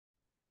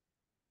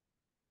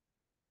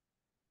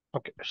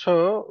Okay,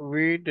 so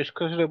we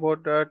discussed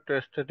about that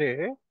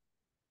yesterday.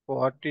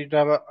 What is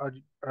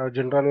the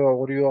general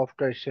overview of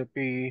the SAP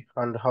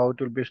and how it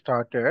will be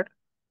started?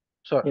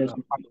 So, Yes.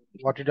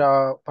 what is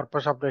the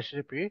purpose of the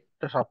SAP,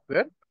 the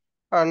software?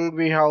 And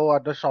we have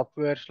other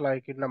softwares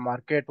like in the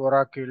market,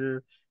 Oracle,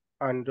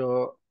 and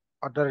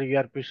other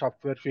ERP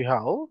softwares we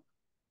have.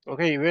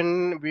 Okay,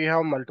 even we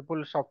have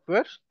multiple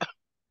softwares.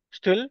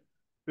 Still,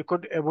 we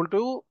could able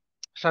to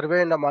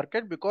survey in the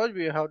market because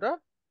we have the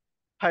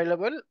high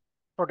level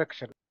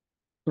protection.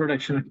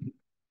 Production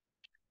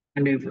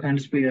and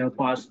speed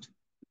fast.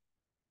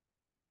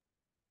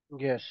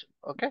 Yes.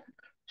 Okay.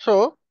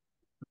 So,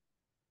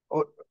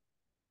 oh,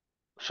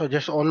 so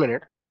just 1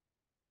 minute.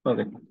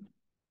 Okay.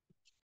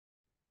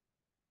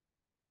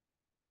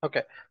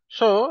 Okay.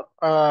 So,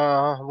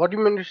 what do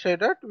you mean to say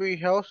that we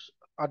have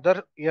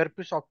other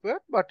ERP software,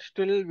 but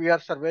still we are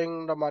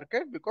surveying the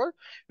market because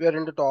we are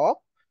in the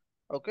top.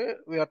 Okay,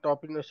 we are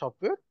top in the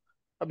software.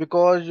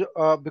 Because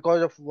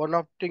of one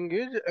of thing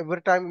is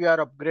every time we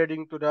are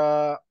upgrading to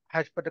the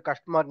as per the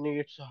customer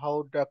needs,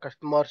 how the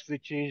customer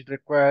switch is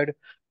required,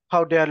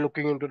 how they are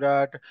looking into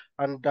that,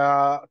 and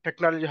the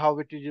technology how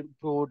it is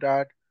improved.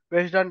 That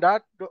based on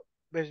that,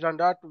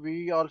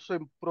 we also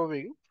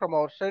improving from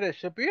our side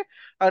SAP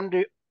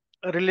and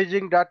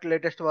releasing that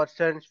latest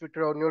versions with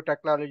our new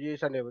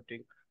technologies and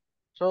everything.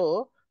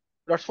 So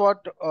that's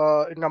what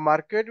in the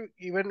market,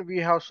 even we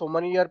have so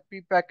many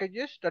ERP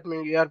packages, that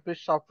means ERP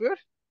software.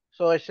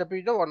 So SAP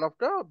is the one of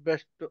the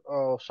best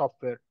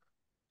software.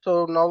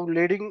 So now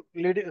leading,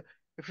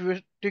 if you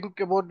think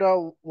about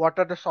the what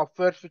are the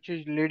softwares which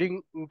is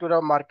leading into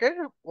the market,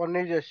 one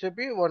is SAP,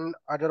 one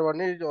other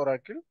one is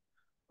Oracle.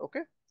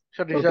 Okay,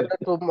 so these are Okay.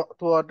 the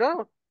two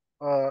other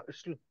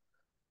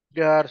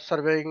they are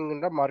surveying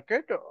in the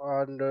market,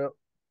 and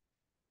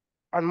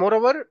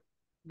moreover,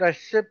 the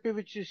SAP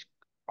which is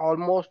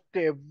almost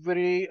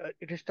every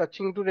it is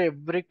touching to the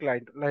every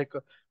client. Like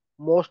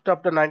most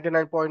of the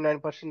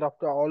 99.9% of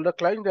the all the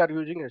clients they are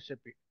using SAP.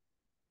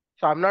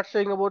 So I'm not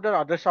saying about the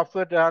other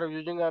software they are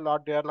using or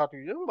not they are not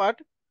using, but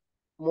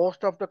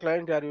most of the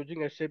clients they are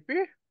using SAP.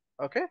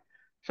 Okay,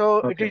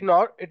 so Okay.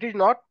 it is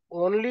not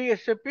only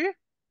SAP.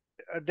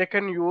 They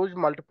can use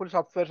multiple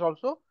softwares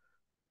also.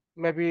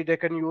 Maybe they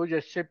can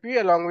use SAP,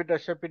 along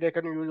with SAP they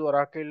can use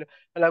Oracle,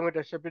 along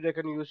with SAP they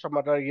can use some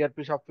other ERP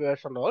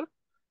softwares and all.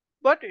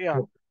 But yeah,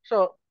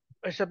 so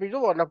SAP is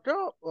one of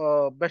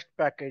the best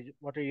package,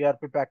 what a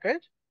ERP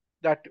package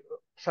that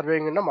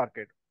surveying in the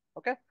market.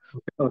 Okay,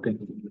 Okay.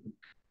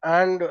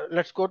 and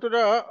let's go to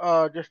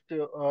the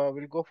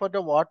we'll go for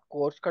the what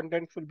course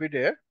contents will be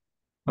there.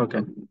 Okay.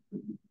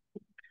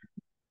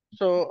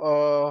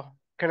 So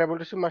can I able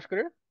to see my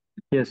screen?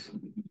 Yes.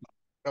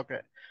 Okay,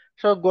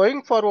 so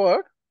going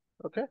forward,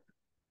 okay,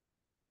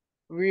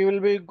 we will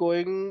be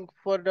going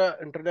for the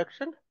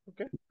introduction.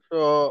 Okay,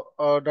 so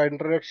the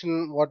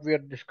introduction, what we are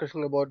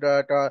discussing about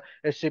that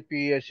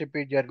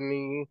SAP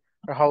journey,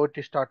 how it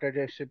is started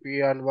SAP,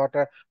 and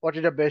what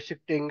is the basic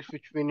things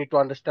which we need to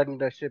understand in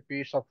the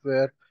SAP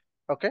software.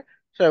 Okay,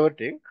 so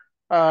everything,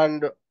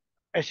 and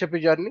SAP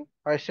journey.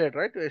 I said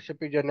right,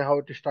 SAP journey, how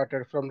it is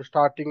started from the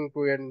starting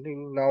to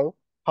ending now,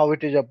 how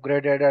it is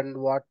upgraded, and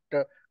what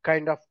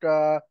kind of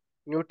the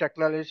new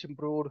technologies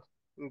improved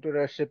into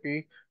the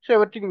SAP. So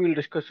everything we'll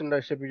discuss in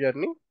the SAP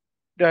journey.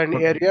 Then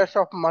Okay. areas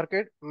of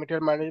market,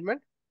 material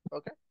management.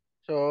 Okay.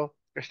 So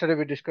yesterday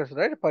we discussed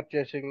right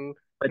purchasing,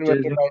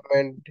 inventory Purchasing,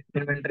 management,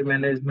 inventory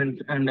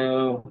management, and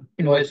invoice,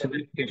 invoice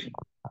verification.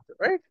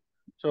 right?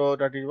 So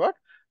that is what.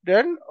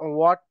 Then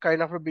what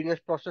kind of a business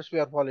process we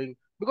are following?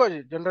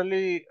 Because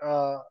generally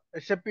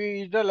SAP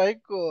is the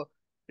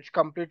it's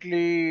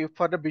completely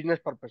for the business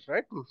purpose,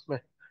 right?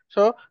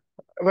 So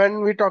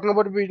when we talking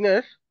about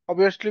business,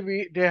 obviously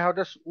we they have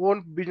this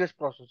own business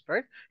process,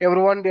 right?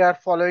 Everyone they are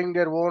following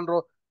their own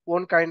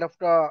kind of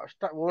the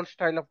own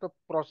style of the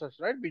process,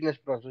 right? Business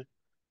process.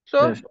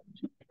 So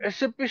Yes.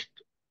 SAP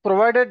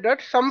provided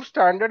that some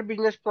standard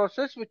business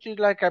process which is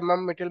like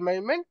MM material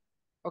management.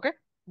 Okay,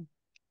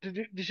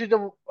 this is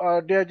the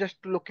they are just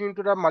looking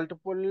into the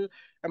multiple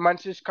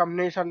MNCs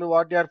companies and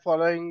what they are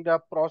following the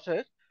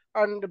process,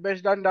 and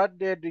based on that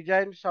they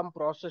design some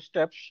process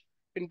steps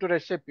into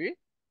recipe.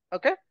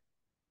 Okay,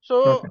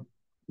 so Okay.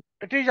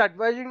 it is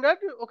advising that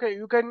okay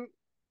you can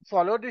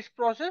follow this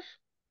process,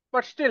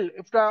 but still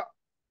if the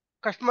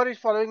customer is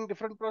following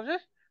different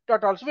process,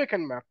 that also we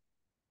can map.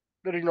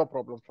 There is no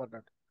problem for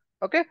that.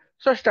 Okay,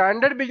 so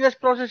standard business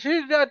process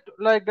is that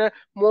like the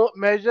more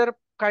major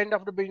kind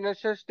of the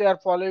businesses they are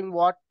following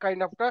what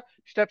kind of the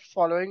steps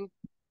following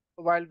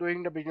while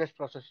doing the business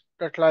process.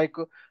 That's like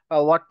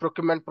what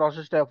procurement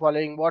process they are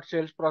following, what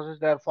sales process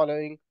they are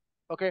following.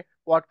 Okay,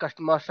 what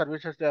customer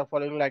services they are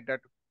following, like that.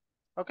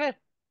 Okay,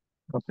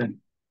 Okay.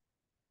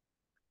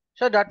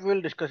 so that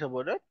we'll discuss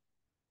about it.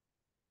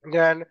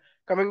 Then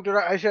coming to the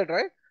I said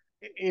right,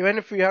 even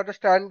if we have the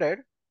standard,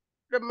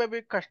 then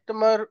maybe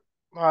customer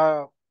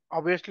uh,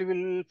 obviously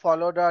will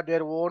follow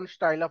their own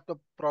style of the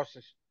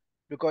process.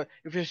 Because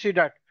if you see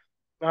that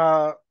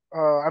uh,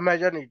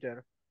 Amazon is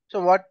there,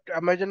 so what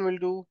Amazon will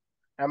do,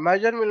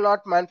 Amazon will not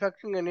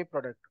manufacturing any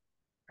product.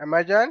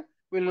 Amazon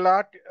will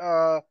not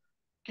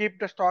keep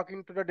the stock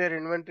into their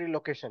inventory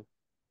location.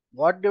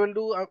 What they will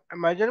do,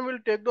 Amazon will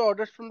take the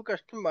orders from the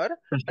customer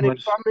and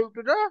Customers.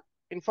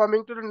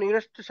 informing to the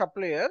nearest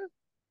supplier.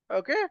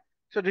 Okay,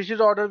 so this is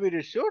the order we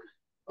received.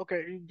 Okay,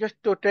 you just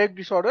to take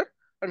this order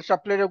and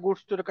supply the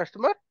goods to the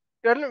customer.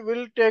 Then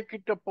we'll take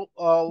it up,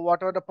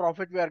 whatever the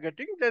profit we are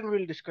getting. Then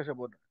we'll discuss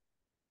about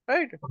it.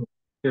 Right?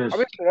 Yes.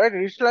 Obviously, right?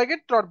 It's like a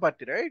third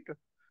party, right? Yes.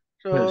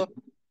 So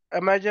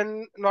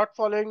imagine not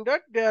following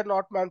that, they are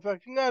not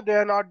manufacturing or they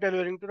are not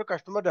delivering to the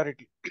customer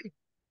directly.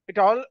 It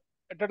all,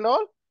 it and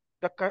all,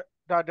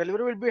 the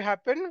delivery will be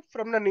happen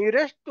from the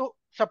nearest to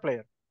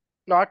supplier,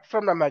 not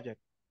from Amazon,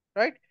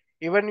 right?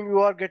 Even you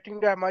are getting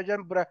the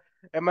Amazon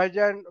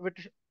with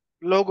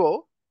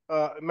logo,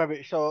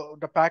 maybe so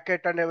the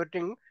packet and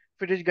everything.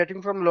 If it is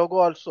getting from logo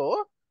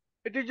also,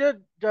 it is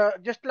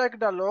just like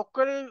the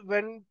local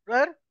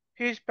vendor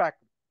he is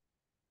packed.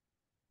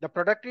 The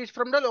product is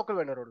from the local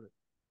vendor only,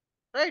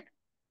 right?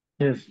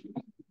 Yes.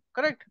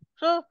 Correct.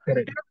 So they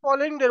Correct. are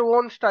following their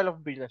own style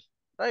of business,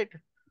 right?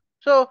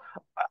 So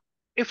uh,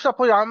 if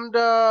suppose I'm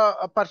the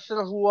a person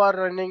who are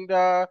running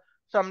the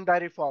some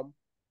dairy farm,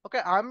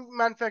 okay, I'm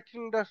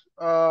manufacturing the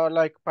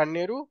like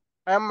paneeru,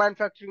 I'm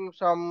manufacturing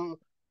some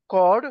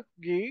curd,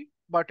 ghee,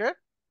 butter,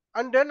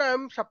 and then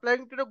I'm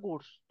supplying to the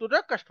goods to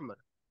the customer.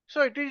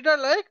 So it is the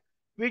like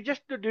we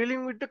just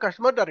dealing with the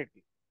customer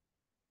directly,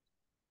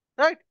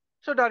 right?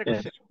 So direct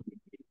Yes. sale,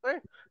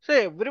 right? So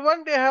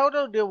everyone they have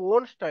their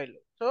own style.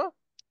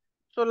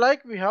 So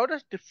like we have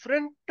this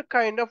different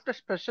kind of the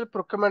special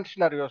procurement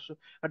scenarios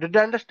other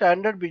than the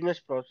standard business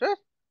process.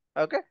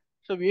 Okay.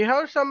 So we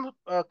have some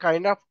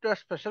kind of the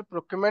special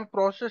procurement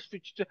process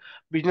which the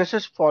business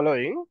is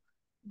following.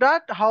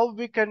 That how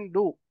we can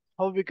do,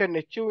 how we can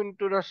achieve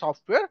into the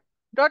software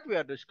that we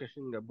are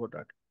discussing about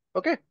that.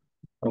 Okay.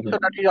 Okay. So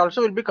that is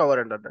also will be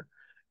covered under that.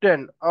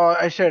 Then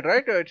I said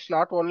right, it's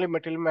not only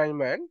material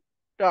management.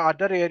 The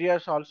other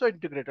areas also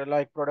integrated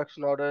like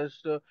production orders,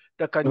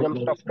 the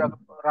consumption of the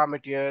raw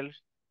materials,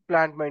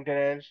 plant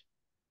maintenance,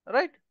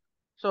 right?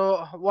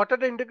 So what are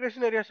the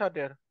integration areas are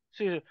there?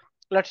 See,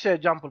 let's say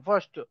example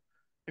first,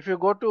 if you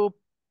go to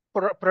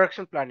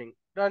production planning,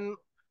 then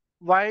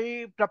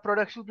why the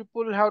production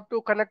people have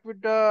to connect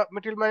with the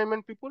material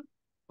management people?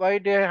 Why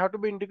they have to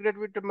be integrated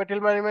with the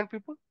material management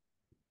people?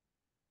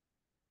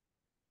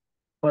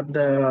 For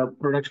the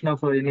production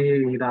of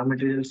any raw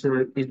materials,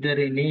 is there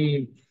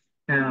any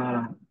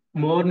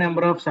more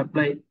number of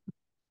supply?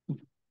 If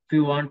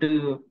you want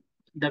to,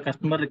 the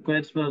customer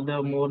requires for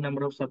the more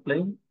number of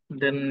supply,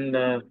 then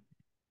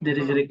there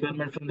is a Mhm.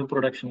 requirement from the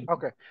production.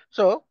 Okay.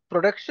 So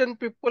production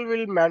people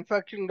will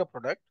manufacturing the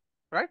product,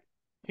 right?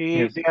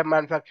 Yes. They are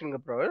manufacturing the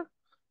product.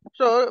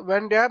 So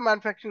when they are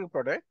manufacturing the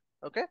product,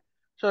 okay.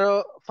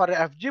 So for a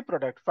FG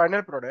product,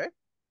 final product,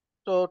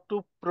 so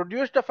to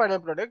produce the final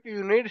product,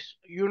 you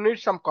need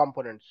some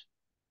components,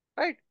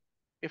 right?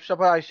 If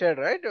suppose I said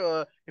right,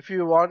 if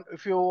you want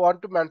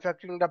to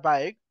manufacturing the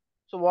bike,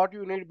 so what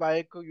you need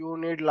bike, you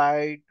need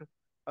light,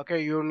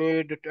 okay, you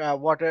need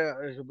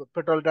water,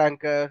 petrol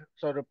tanker,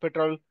 so the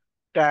petrol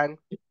tank,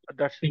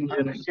 that's and the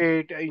Engine.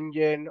 seat,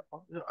 engine,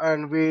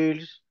 and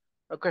wheels,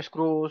 okay,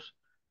 screws,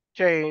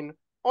 chain,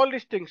 all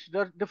these things.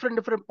 There are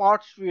different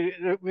parts we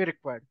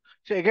require.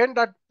 So again,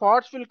 that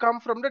parts will come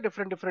from the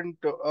different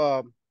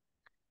uh,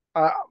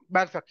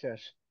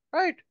 manufacturers,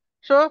 right?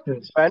 So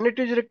Yes. when it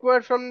is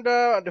required from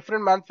the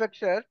different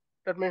manufacturer,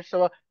 that means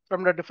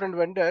from the different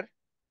vendor,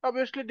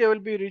 obviously they will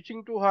be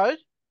reaching to us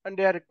and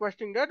they are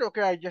requesting that,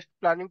 okay, I just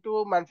planning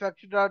to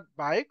manufacture that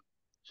bike,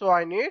 so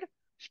I need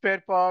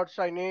spare parts,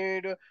 I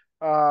need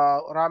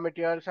raw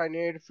materials, I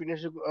need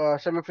finished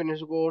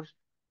semi-finished goods.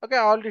 Okay,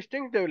 all these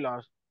things they will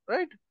ask,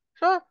 right?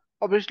 So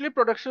obviously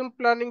production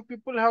planning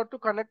people have to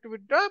connect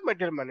with the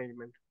material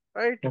management,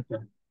 right?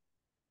 Okay.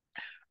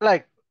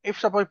 Like if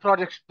suppose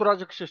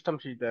project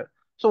systems is there,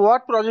 so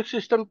what project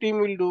system team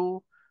will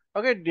do?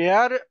 Okay, they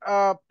are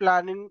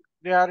planning,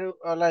 they are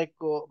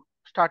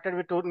started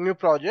with a new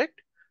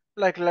project.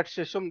 Like let's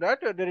assume that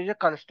there is a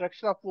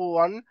construction of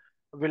one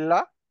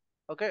villa.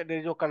 Okay, there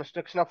is a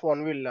construction of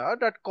one villa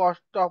that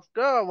cost of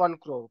the 1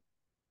 crore.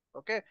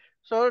 Okay,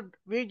 so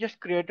we just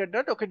created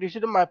that. Okay, this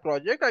is my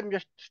project, I'm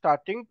just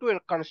starting to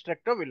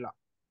construct a villa.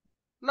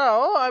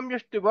 Now I'm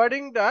just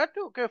dividing that,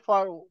 okay,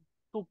 for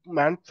to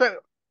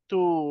manufacture,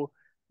 to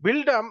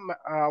build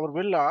our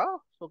villa,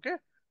 okay,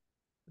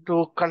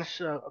 to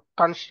construct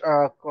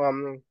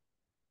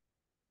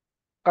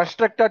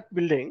that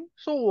building.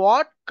 So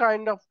what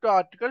kind of the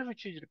article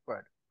which is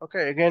required?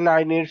 Okay, again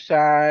I need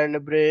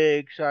sand,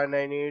 bricks, and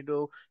I need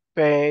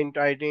paint.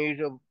 I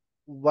need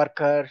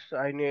workers.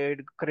 I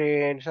need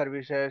crane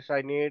services.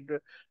 I need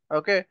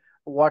okay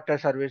water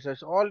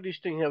services. All these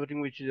things, everything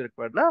which is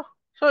required now.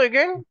 So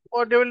again,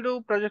 what they will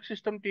do, project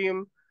system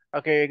team.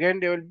 Okay, again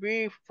they will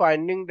be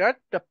finding that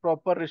the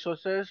proper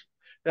resources.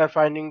 They are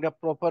finding the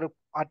proper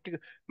article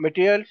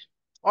materials.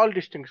 All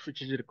these things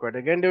which is required.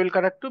 Again, they will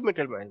connect to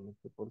material management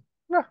people.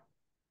 Yeah,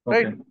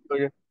 right. Okay. So,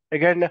 yeah.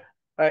 Again,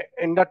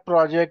 In that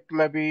project,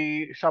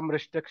 maybe some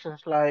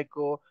restrictions like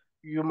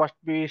you must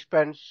be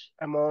spent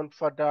amount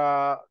for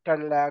the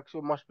 10 lakhs,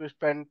 you must be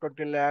spent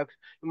 20 lakhs,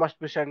 you must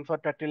be sent for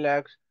 30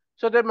 lakhs.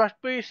 So there must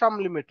be some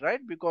limit, right?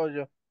 Because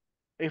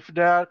if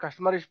the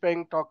customer is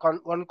paying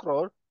 1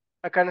 crore,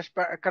 I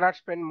cannot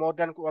spend more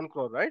than 1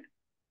 crore, right?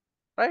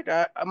 Right?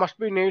 I must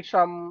be need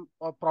some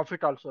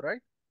profit also,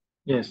 right?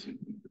 Yes.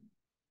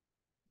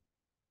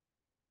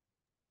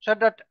 So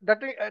that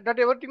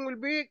everything will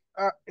be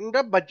in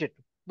the budget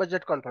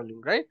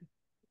controlling, right?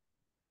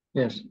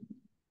 Yes.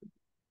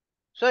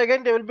 So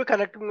again, they will be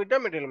connecting with the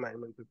material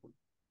management people.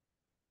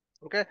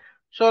 Okay,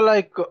 so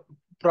like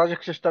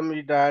project system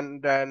is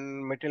done,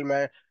 then material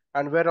man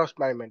and warehouse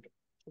management.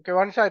 Okay,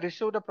 once I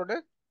receive the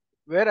product,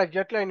 where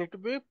exactly I need to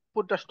be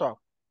put the stock.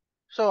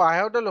 So I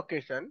have the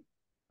location.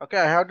 Okay,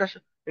 I have the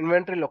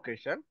inventory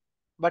location,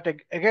 but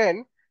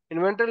again,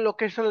 inventory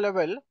location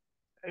level,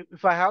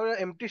 if I have an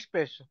empty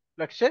space,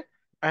 let's say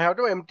I have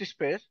the empty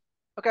space.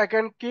 Okay, I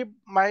can keep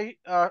my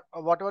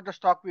whatever the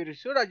stock we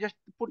received, I just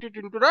put it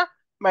into the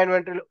my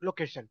inventory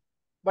location.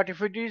 But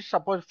if it is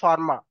suppose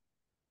pharma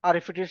or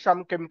if it is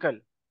some chemical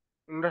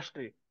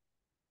industry,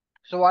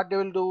 so what they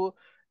will do,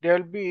 they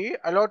will be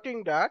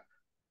allotting that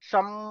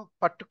some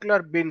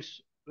particular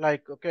bins,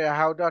 like okay, I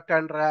have the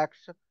 10 racks,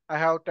 I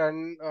have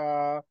 10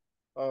 uh,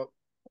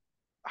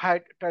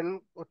 height,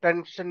 10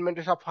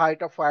 centimeters of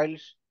height of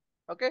files.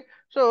 Okay,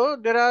 so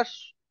there are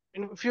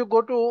if you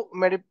go to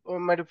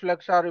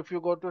Mediflex or if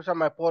you go to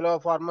some Apollo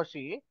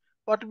pharmacy,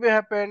 what will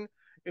happen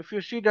if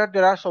you see that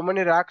there are so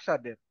many racks are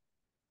there.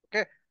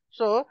 Okay,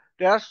 so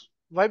there's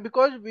why,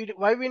 because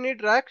we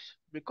need racks,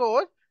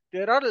 because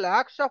there are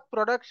lakhs of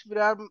products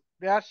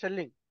we are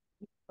selling.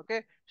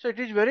 Okay, so it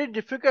is very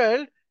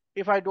difficult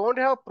if I don't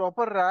have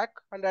proper rack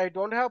and I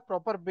don't have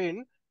proper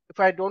bin, if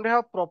I don't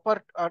have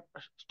proper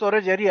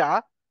storage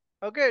area.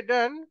 Okay,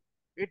 then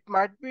it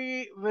might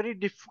be very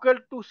difficult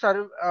to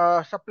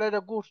supply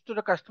the goods to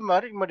the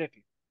customer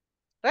immediately,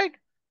 right?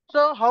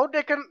 So how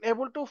they can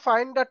able to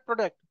find that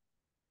product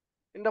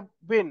in the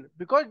bin,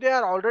 because they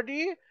are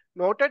already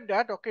noted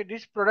that okay,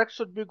 this product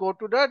should be go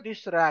to the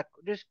this rack,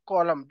 this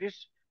column,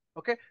 this,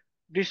 okay,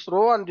 this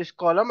row and this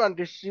column, and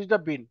this is the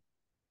bin.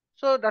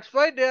 So that's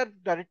why they are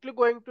directly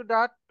going to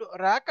that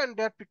rack and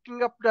they are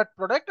picking up that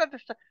product and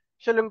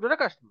selling to the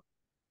customer,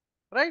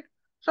 right?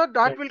 So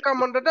that will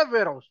come under the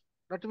warehouse,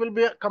 that will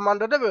be come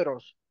under the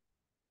warehouse.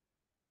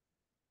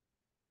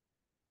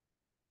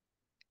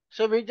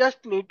 So we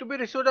just need to be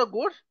receive the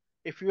goods.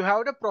 If you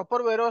have the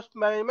proper warehouse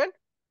management,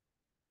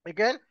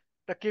 again,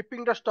 the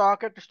keeping the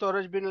stock at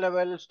storage bin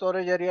level,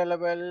 storage area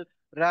level,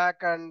 rack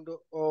and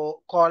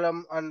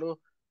column and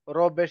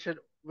row based,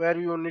 where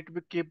you need to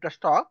be keep the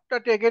stock,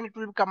 that again it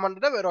will come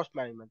under the warehouse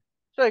management.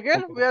 So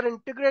again, Okay. we are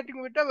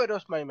integrating with the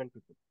warehouse management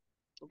people.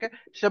 Okay,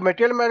 so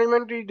material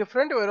management is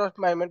different, warehouse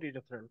management is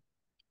different.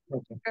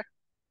 Okay. Okay,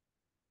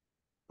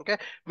 okay.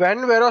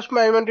 When warehouse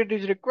management it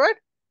is required,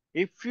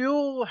 if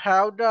you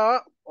have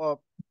the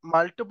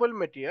multiple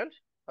materials,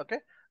 okay,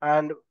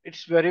 and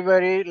it's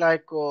very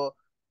like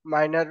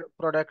minor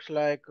products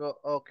like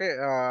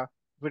okay,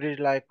 if it is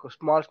like a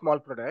small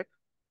product,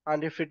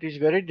 and if it is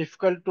very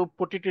difficult to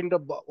put it in the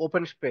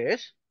open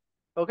space,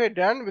 okay,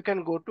 then we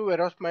can go to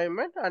warehouse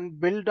management and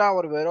build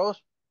our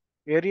warehouse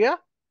area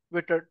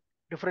with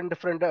different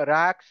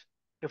racks,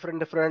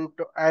 different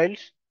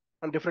aisles,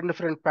 and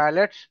different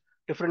pallets,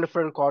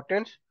 different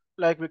cottons,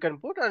 like we can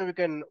put and we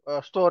can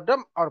store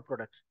them our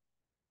products,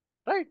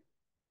 right?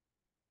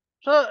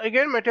 So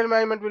again, material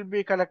management will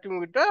be connecting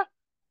with the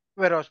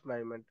warehouse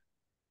management.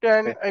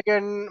 Then Okay.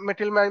 again,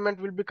 material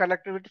management will be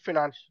connected with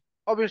finance.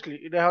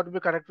 Obviously, they have to be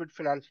connected with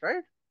finance,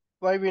 right?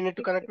 Why we need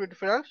to connect with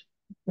finance?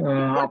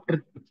 Because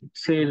After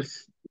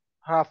sales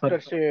for after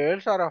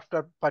sales or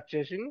after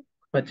purchasing,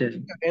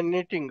 purchasing.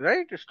 anything,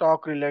 right?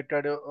 Stock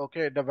related,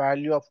 okay, the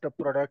value of the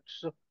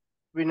products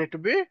we need to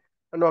be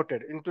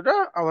noted into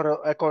the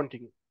our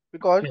accounting.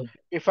 Because Yeah.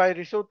 if I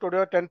receive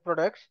today 10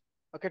 products,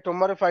 okay,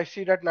 tomorrow if I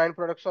see that 9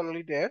 products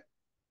only there,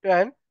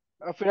 then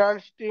a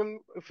finance team,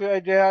 if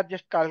they are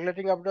just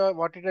calculating up the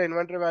what is the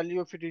inventory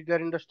value if it is there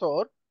in the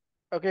store,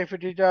 okay, if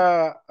it is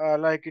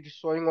like it is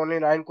showing only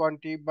 9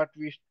 quantity, but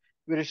we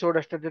received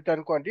yesterday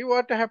 10 quantity,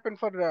 what happened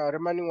for the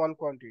remaining 1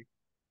 quantity?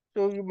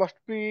 So you must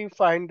be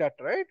find that,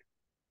 right?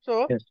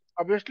 So Yes.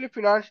 obviously,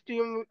 finance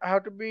team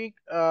have to be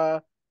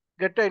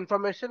get the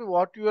information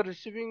what you are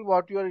receiving,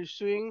 what you are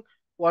issuing,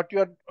 what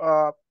you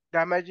are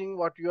damaging,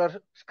 what you are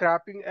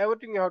scrapping.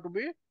 Everything have to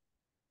be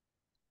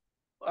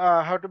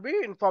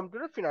informed to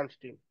the finance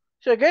team.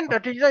 So again,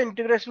 that is the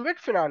integration with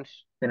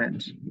finance,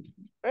 Finance.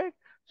 right?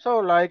 So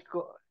like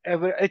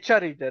every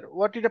HR is there.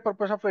 What is the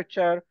purpose of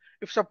HR?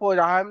 If suppose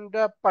I am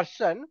the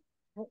person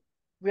who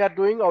we are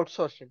doing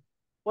outsourcing,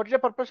 what is the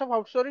purpose of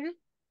outsourcing?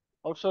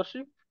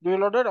 Outsourcing. Do you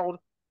know that? Or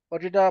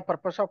what is the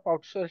purpose of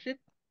outsourcing?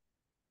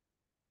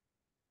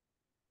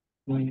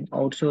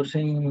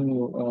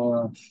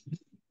 Outsourcing,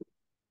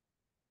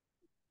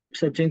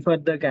 searching for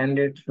the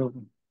candidates. So,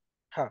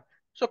 Huh.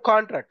 So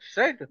contracts,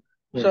 right?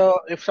 yes. So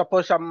if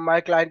suppose some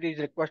my client is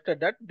requested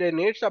that they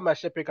need some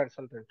SAP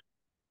consultant.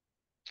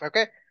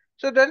 Okay.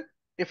 So then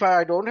if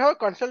I don't have a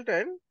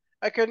consultant,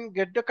 I can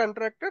get the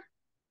contractor.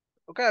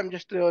 Okay. I'm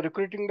just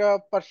recruiting the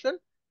person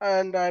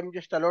and I'm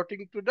just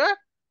allotting to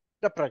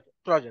the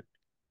project.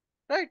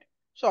 Right.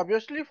 So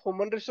obviously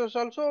human resource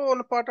also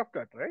one part of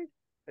that, right?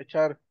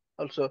 HR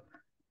also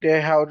they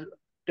have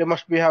they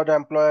must be have the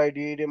employee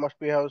ID, they must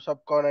be have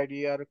subcon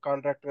ID or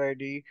contractor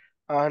ID,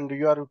 and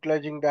you are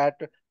utilizing that,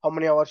 how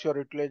many hours you are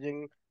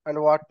utilizing and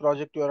what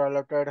project you are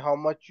allotted, how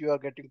much you are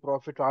getting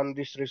profit on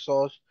this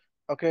resource.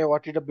 Okay,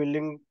 what is the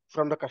billing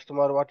from the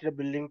customer, what is the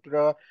billing to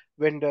the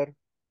vendor,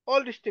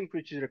 all these things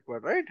which is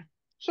required, right?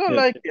 So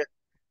Yes.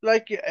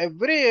 like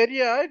every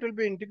area it will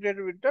be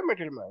integrated with the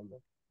material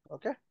management.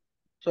 Okay.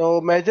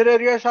 So major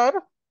areas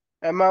are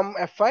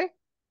MMFI,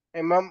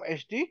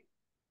 MMSD.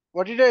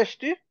 What is the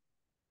SD?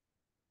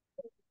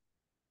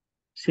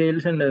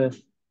 Sales and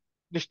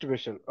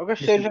Distribution. Okay,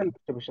 sales and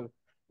distribution. distribution.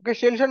 Okay,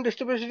 sales and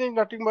distribution is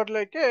nothing but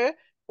like a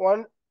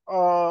one.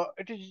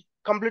 It is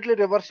completely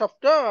reverse of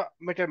the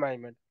material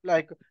management.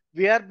 Like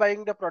we are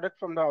buying the product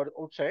from the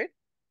outside.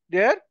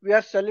 There we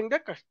are selling the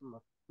customer.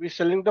 We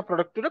selling the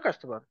product to the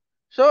customer.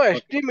 So Okay.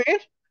 SD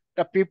means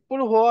the people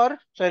who are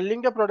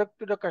selling the product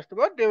to the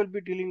customer, they will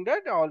be dealing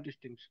that all these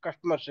things,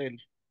 customer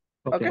sales.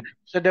 Okay, Okay.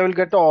 so they will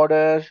get the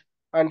orders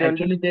and they will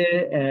be, Actually, the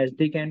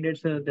SD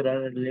candidates they are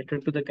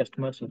related to the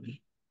customers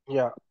only.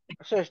 yeah.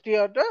 So ST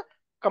are the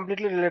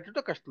completely related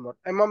to customer.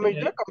 MM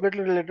is the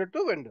completely related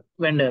to vendor.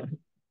 Vendor.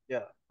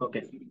 Yeah.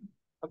 Okay.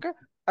 Okay.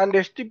 And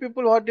ST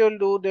people, what they will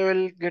do, they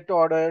will get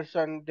orders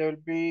and they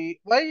will be.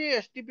 Why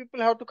ST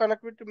people have to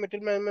connect with the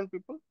material management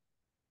people?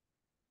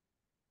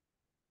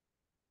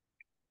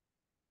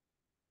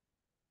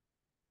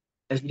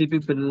 SD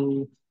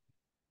people.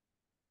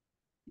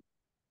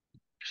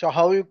 So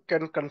how you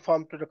can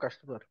confirm to the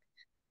customer?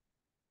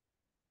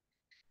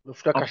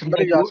 If the After customer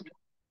the is good, asking,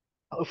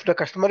 if the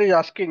customer is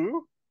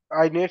asking,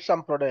 I need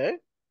some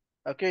product.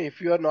 Okay, if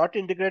you are not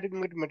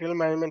integrating with material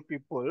management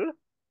people,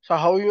 so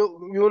how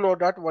you know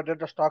that whether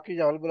the stock is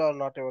available or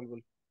not available?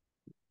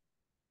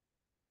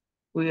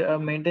 we are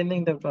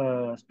maintaining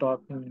the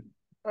stock.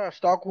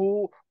 Stock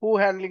who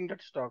handling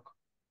that stock?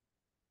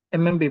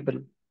 MM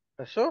people.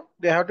 So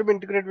they have to be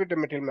integrated with the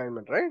material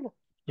management, right?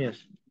 Yes.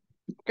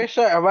 Okay,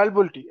 so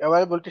availability,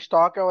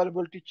 stock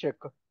availability check.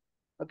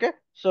 Okay, Yeah,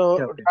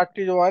 so okay. that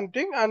is one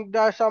thing, and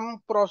there are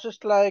some process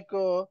like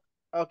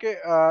okay,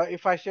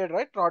 if I said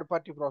right, third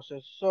party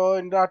process. So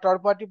in the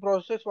third party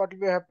process, what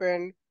will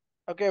happen?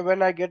 Okay,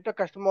 when I get the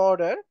customer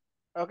order,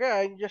 okay,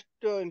 I'm just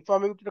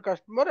informing to the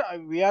customer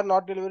we are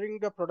not delivering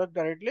the product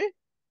directly.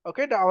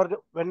 Okay, our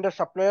vendor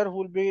supplier who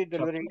will be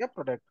delivering Supply. the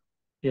product.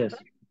 Yes.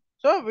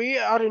 So we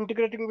are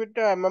integrating with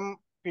the MM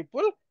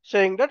people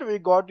saying that we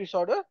got this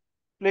order.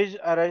 Please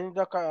arrange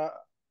the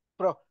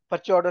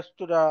purchase orders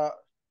to the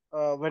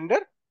vendor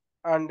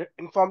and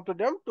inform to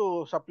them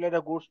to supply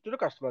the goods to the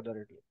customer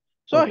directly.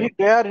 So Okay.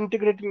 they are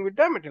integrating with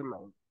the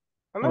middleman.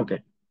 Right? Okay.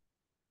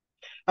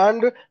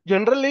 And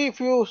generally, if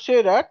you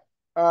say that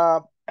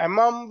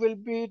MM will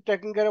be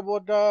taking care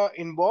about the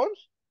inbounds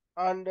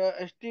and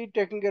ST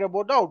taking care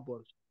about the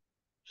outbounds.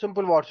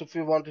 Simple words if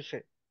you want to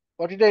say.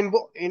 What is the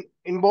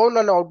inbound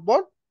and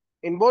outbound?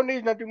 Inbound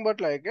is nothing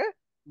but like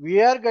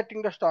we are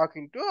getting the stock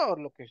into our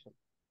location.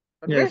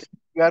 That means Yes.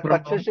 we are From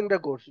purchasing the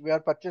goods. We are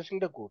purchasing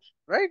the goods,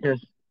 right?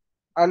 yes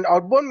And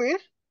outbound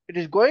means it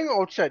is going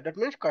outside. That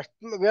means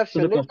customer we are to the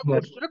selling the customer.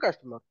 goods to the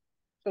customer.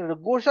 So the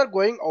goods are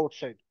going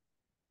outside.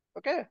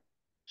 Okay.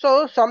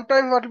 So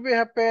sometimes what will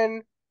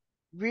happen?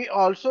 We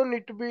also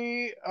need to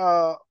be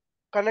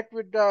connect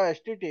with the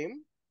ST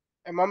team.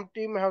 MM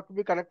team have to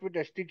be connect with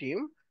ST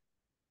team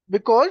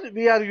because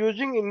we are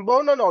using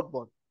inbound and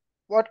outbound.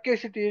 What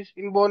case it is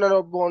inbound and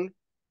outbound?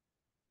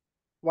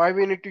 Why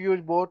we need to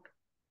use both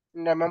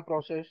in MM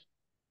process?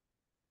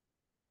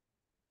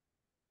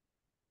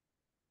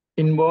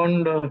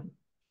 Inbound.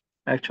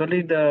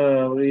 Actually,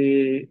 the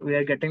we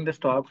are getting the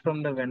stock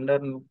from the vendor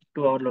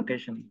to our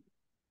location.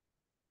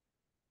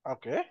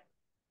 Okay.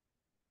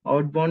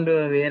 Outbound,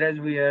 whereas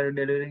we are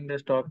delivering the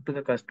stock to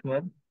the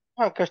customer.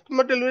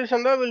 Customer delivery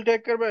center will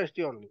take care by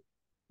ST only.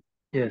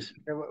 Yes.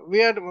 We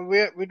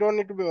don't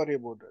need to be worried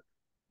about that.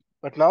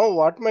 But now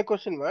what my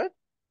question was,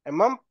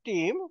 MM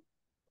team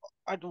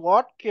at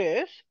what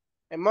case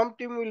MM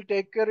team will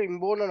take care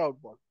inbound and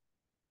outbound?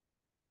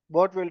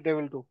 Both will they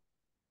will do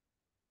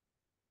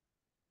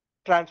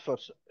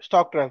transfers,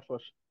 stock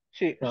transfers.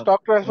 See, Yeah.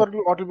 stock transfer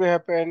what will be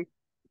happen?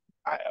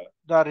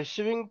 The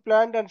receiving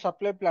plant and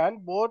supply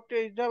plant both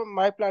is the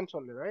my plants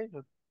only, right?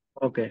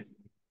 Okay.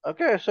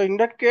 Okay, so in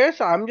that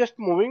case, I'm just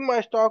moving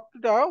my stock to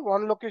the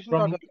one location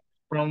to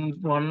From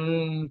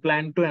one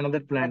plant to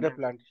another plant. other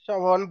plant. So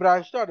one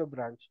branch to other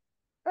branch.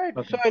 Right.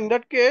 So Okay. in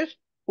that case,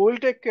 who will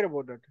take care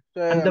about that?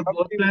 So And the MM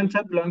both team, plants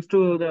are belongs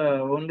to the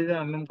only the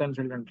MM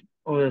consultant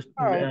or obviously,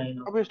 still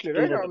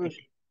right? the Obviously.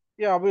 location.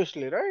 Yeah,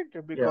 obviously, right?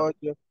 Yeah. Because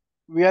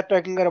we are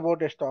taking care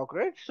about a stock,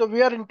 right? So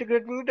we are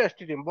integrating with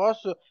ST team.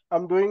 Boss,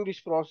 I'm doing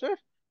this process.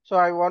 So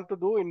I want to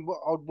do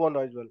outbound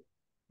as well.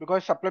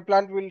 Because supply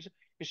plant will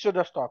issue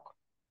the stock.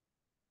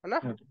 है ना?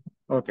 Okay.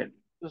 Okay.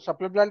 The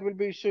supply plant will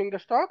be issuing the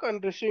stock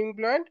and receiving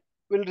plant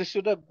will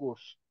receive the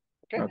goods.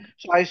 Okay. Okay.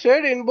 So I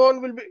said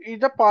inbound will be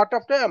is a part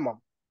of the MM,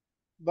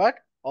 but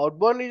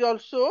outbound is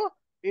also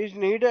is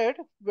needed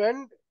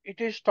when it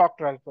is stock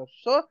transfer.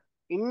 So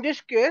in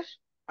this case,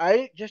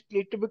 I just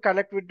need to be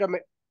connect with the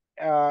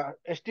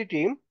SD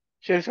team,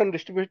 sales and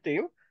distribution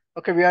team.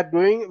 Okay, we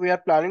are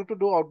planning to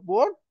do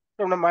outbound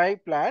from my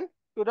plant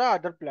to the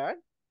other plant.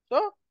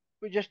 So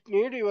we just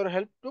need your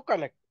help to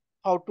connect,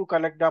 how to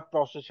connect the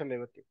process and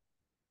everything.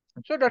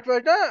 So that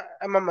was the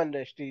MM and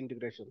SD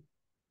integration.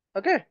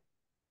 Okay,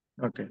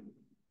 Okay.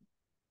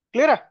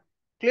 clear?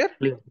 Clear?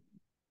 Clear.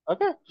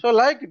 Okay, so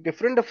like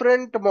different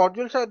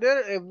modules are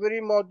there.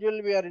 Every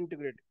module we are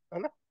integrating. है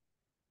ना?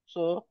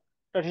 So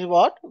that is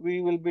what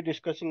we will be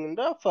discussing in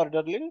the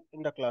furtherly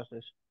in the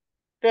classes.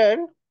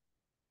 Then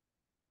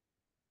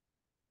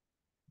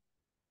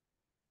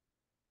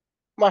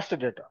master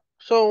data.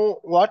 So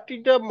what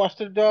is the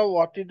master data?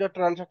 What is the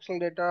transaction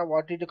data?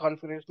 What is the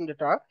configuration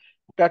data?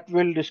 That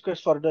we'll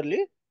discuss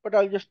furtherly. But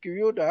I'll just give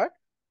you that.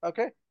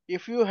 Okay,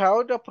 if you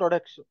have the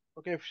products,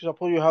 okay, if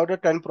suppose you have the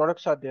 10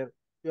 products are there,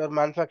 your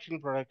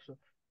manufacturing products,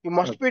 you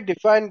must Okay. be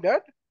defined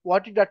that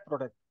what is that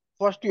product.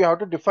 First, you have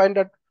to define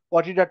that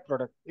what is that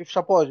product. If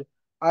suppose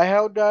I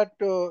have that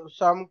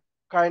some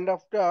kind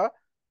of the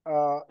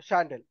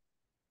sandal,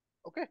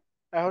 okay,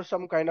 I have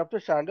some kind of the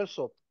sandal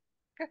soap.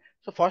 Okay,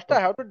 so first I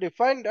Okay. have to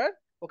define that.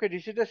 Okay,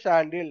 this is the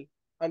sandal,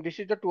 and this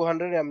is the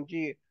 200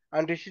 mg,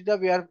 and this is the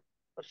we are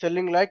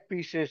selling like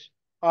pieces,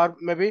 or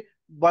maybe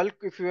bulk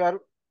if you are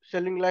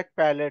selling like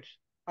pallets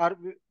or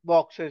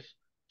boxes.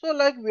 So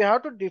like we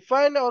have to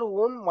define our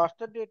own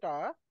master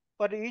data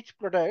for each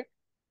product.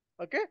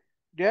 Okay,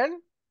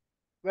 then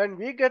when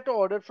we get the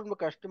order from the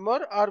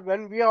customer or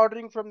when we are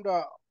ordering from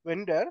the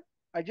vendor,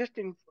 I just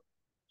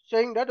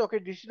saying that okay,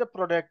 this is the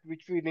product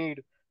which we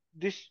need.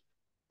 This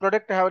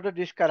product have the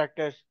this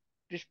characters.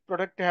 This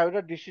product have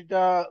the this is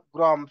the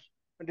grams.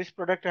 And this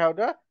product have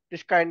the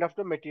this kind of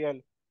the material.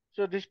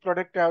 So this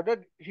product have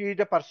the he is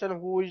the person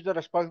who is the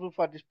responsible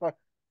for this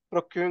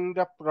procuring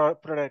the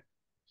product.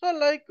 So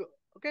like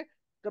okay,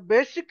 the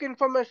basic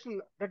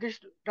information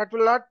that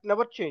will not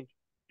never change.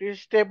 This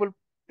is stable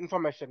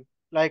information.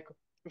 Like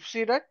if you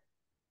see that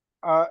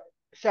uh,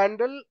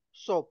 sandal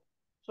soap.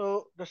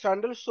 So the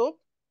sandal soap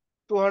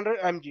 200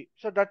 mg.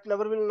 So that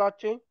never will not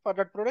change for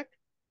that product.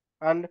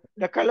 And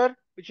the color,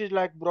 which is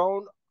like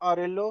brown or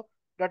yellow,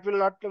 that will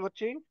not never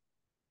change,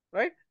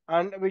 right?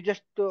 And we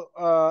just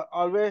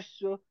always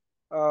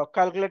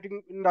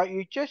calculating in the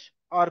eaches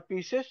or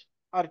pieces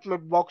or it may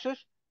be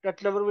boxes,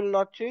 that never will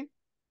not change.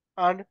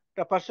 And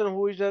the person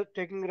who is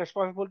taking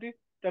responsibility,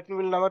 that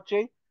will never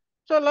change.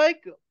 So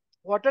like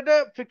what are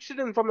the fixed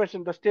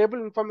information, the stable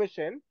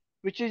information,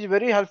 which is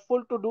very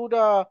helpful to do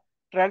the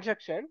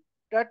transaction,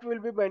 that will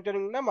be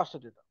maintaining the master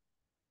data.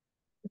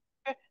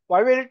 Okay.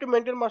 Why we need to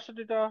maintain master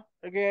data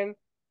again?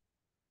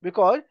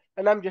 Because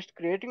and I'm just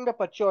creating the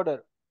purchase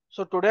order.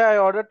 So today I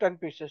ordered 10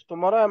 pieces.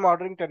 Tomorrow I'm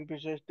ordering 10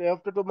 pieces. Day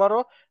after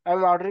tomorrow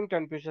I'm ordering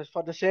 10 pieces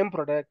for the same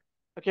product.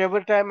 Okay,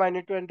 every time I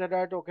need to enter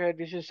that. Okay,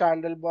 this is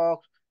sandal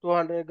box,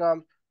 200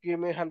 grams. Give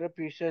me 100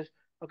 pieces.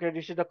 Okay,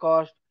 this is the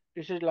cost.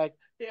 This is like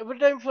every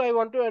time if I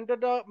want to enter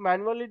the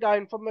manually the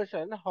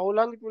information, how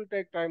long it will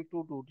take time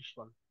to do this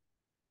one?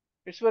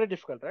 It's very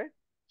difficult, right?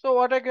 So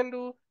what I can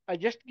do, I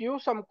just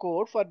give some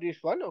code for this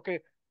one. Okay,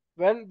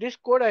 when this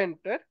code I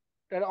enter,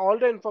 then all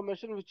the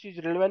information which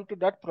is relevant to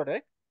that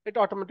product, it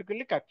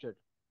automatically captured.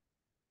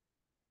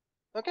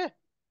 Okay,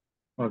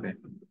 Okay.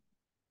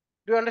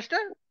 do you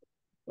understand?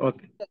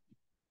 Okay.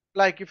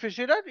 Like if you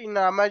see that in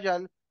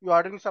Amazon, you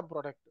ordering some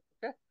product.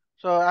 Okay,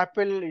 so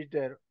Apple is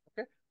there.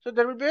 Okay, so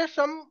there will be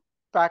some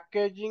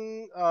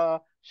packaging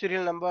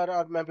serial number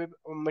or maybe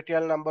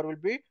material number will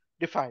be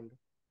defined.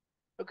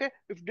 Okay,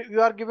 if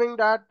you are giving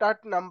that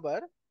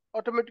number,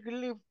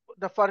 automatically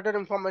the further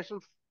information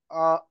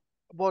uh,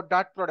 about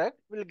that product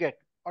will get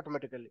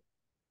automatically,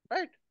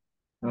 right?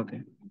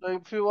 Okay. So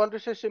if you want to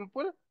say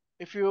simple,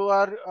 if you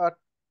are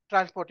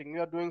transporting,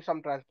 you are doing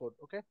some transport.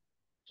 Okay,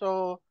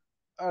 so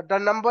the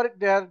number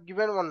they are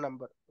given one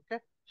number.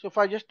 Okay, so if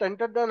I just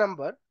enter the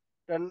number,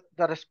 then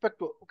the respect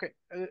to okay,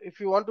 if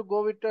you want to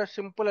go with a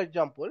simple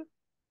example,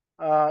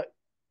 uh,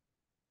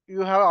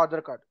 you have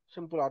Aadhaar card,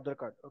 simple Aadhaar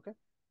card. Okay,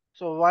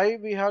 so why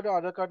we have the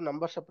Aadhaar card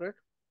number separate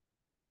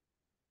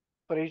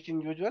for each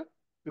individual?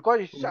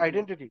 Because it's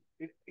identity.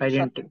 It's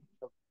Identity.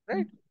 certain,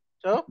 right?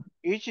 So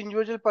each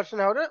individual person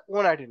have their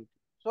own identity.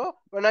 So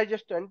when I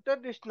just enter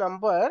this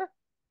number,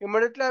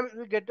 immediately I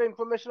will get the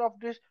information of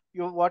this.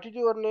 What is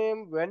your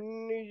name?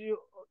 When is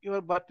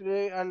your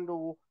birthday? And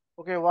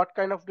okay, what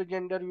kind of the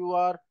gender you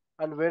are?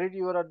 And where is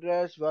your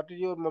address? What is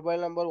your mobile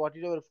number? What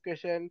is your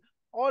verification?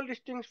 All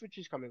these things which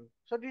is coming.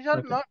 So these are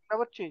Okay. not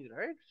never change,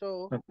 right?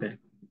 Okay.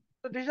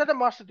 So these are the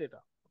master data.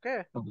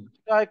 Okay. Okay.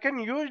 So I can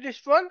use this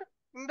one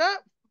in the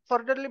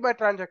furtherly by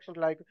transaction.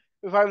 Like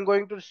if I'm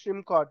going to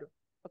SIM card,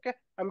 okay,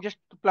 I'm just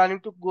planning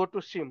to go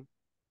to SIM,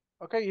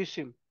 okay,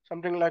 eSIM,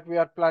 something like we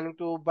are planning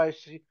to buy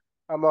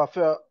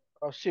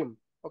a SIM,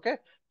 okay.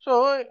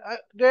 So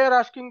they are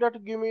asking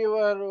that give me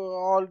your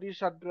all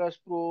these address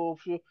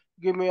proofs,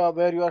 give me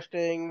where you are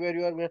staying, where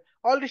you are,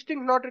 all these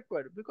things not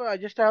required because I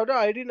just have the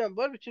ID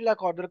number which is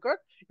like order card.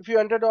 If you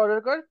enter the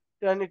order card,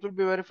 then it will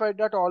be verified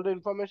that all the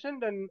information,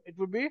 then it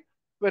will be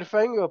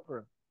verifying your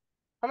product,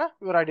 है ना?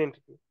 Your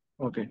identity.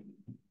 Okay.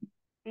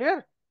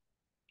 Clear?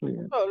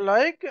 Clear. So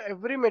like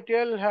every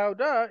material have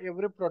the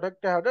every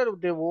product have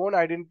their own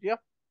identity of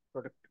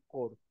product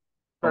code,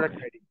 product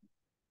Okay. ID.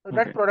 So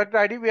that Okay. product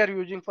ID we are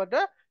using for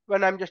the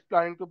when I'm just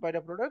planning to buy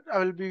the product, I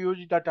will be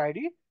using that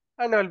ID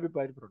and I will be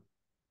buying the product.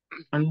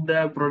 And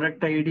the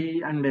product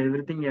ID and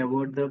everything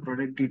about the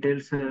product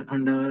details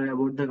and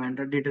about the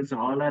vendor details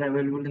all are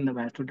available in the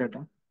master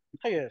data.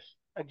 Yes,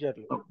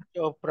 exactly. Oh,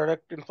 So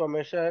product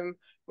information,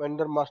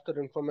 vendor master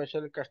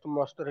information, customer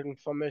master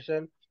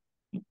information,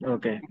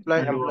 okay. And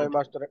what? employee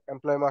master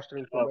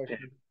Okay.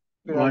 information,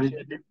 What is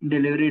financial. the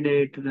delivery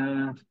date,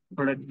 the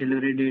product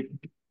delivery date,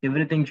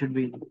 everything should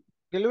be.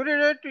 Delivery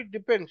date, it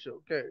depends.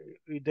 Okay,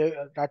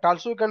 that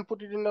also you can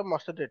put it in the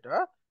master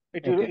data.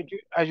 Okay.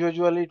 As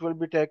usually it will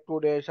be take 2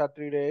 days or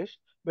 3 days.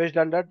 Based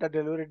on that, the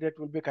delivery date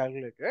will be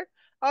calculated,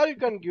 or you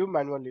can give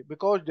manually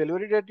because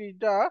delivery date is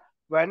the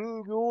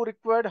when you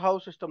required how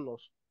system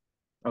knows,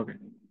 Okay.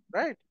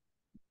 right?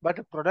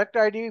 But product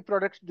ID,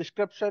 product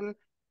description,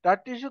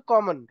 that is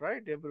common,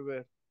 right?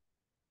 Everywhere,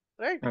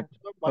 right? Okay.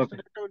 So master Okay.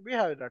 data will be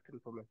having that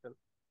information.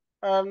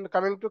 And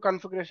coming to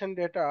configuration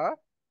data,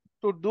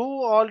 to do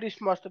all this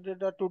master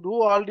data, to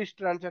do all these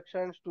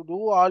transactions, to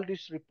do all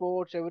these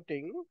reports,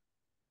 everything,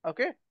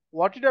 okay,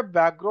 what is the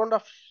background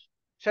of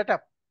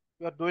setup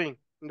you are doing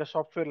in the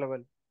software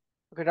level?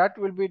 Okay, that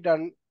will be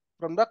done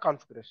from the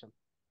configuration.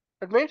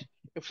 That means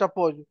if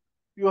suppose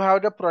you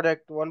have the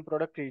product, one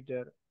product is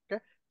there,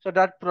 okay, so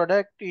that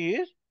product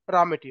is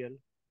raw material.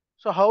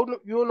 So how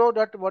you know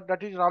that what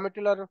that is raw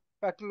material or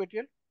packing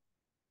material?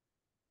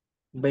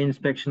 By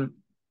inspection,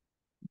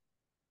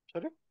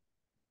 Sorry,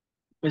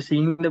 by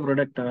seeing the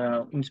product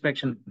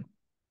inspection,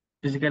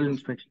 physical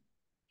inspection.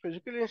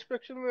 physical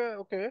inspection.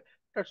 Okay,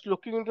 that's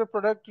looking into the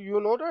product. You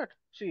know that.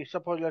 See,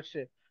 suppose let's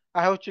say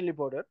I have chili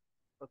powder.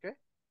 Okay,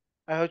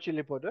 I have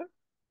chili powder.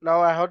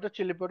 Now I have the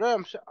chili powder.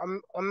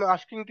 I'm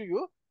asking to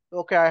you.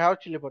 Okay, I have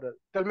chili powder.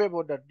 Tell me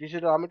about that. This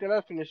is raw material,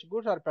 or finished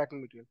goods, or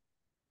packing material?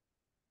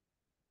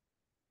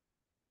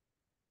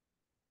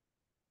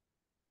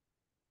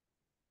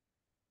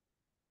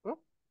 Hmm?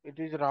 It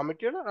is raw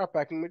material or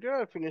packing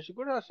material or finished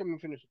good or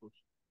semi-finished goods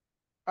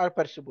or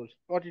perishables.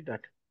 What is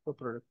that for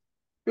product?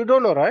 You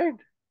don't know, right?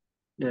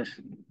 Yes.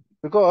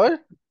 Because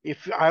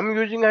if I'm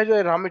using as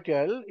a raw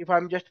material, if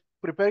I'm just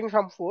preparing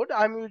some food,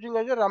 I'm using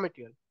as a raw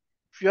material.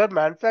 If you are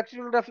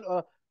manufacturing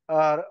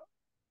the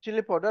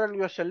chili powder and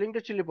you are selling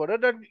the chili powder,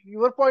 then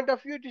your point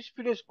of view it is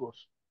finished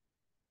goods,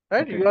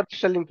 right? Okay. You are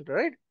selling to the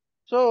right.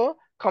 So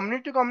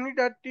company to company,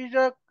 that is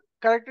a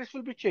characters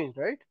will be changed,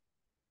 right?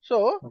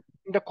 So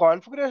in the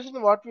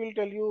configuration, what we'll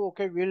tell you,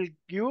 okay, we'll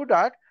give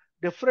that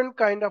different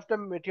kind of the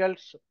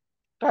materials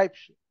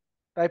types,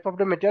 type of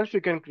the materials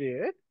we can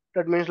create.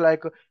 That means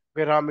like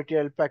raw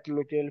material, packing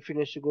material,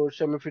 finished goods,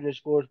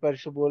 semi-finished goods,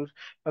 perishables,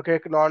 okay,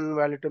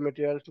 non-volatile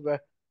materials,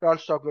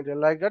 non-stock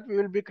material. Like that, we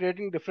will be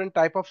creating different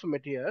type of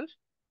materials.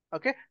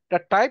 Okay, the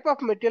type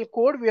of material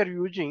code we are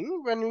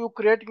using when you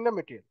creating the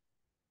material.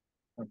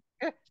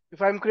 Okay,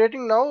 if I'm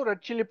creating now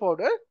red chili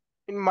powder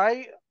in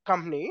my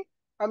company,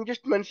 I'm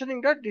just mentioning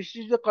that this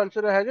is the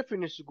consider as a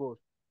finished good.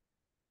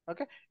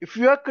 Okay, if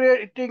you are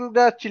creating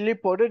the chili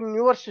powder in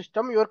your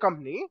system, your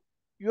company,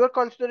 you are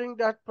considering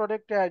that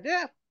product as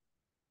a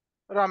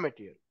raw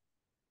material.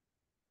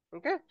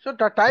 Okay, so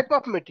the type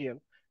of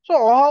material.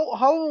 So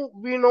how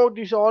we know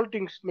these all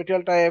things,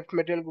 material types,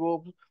 material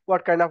groups,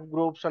 what kind of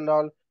groups and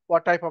all,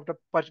 what type of the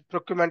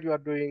procurement you are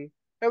doing,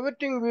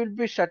 everything will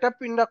be set up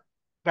in the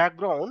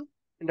background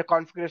in the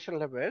configuration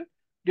level.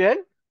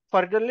 Then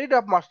furtherly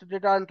the master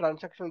data and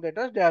transaction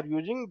data, they are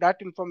using that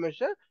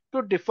information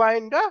to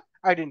define the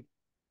identity.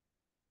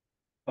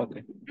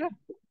 Okay. Clear?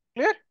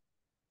 Clear?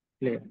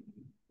 Clear.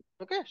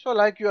 Okay, so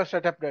like you are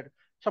set up that.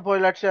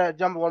 Suppose let's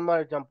jump one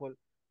more example.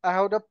 I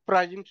have the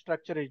pricing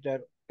structure is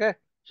there. Okay,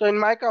 so in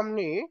my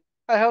company,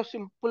 I have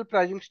simple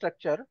pricing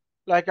structure.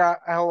 Like I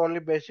have only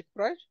basic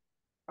price,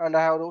 and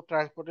I have no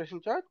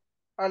transportation charge,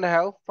 and I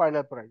have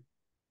final price.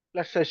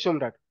 Let's assume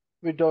that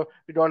we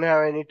don't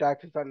have any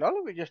taxes and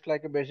all. We just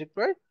like a basic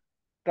price,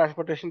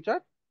 transportation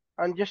charge,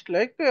 and just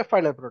like a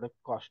final product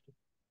cost.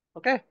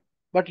 Okay,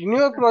 but in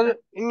your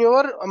project, in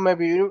your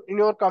maybe in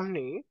your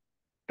company,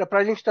 the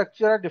pricing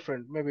structure are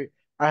different. Maybe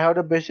I have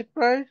the basic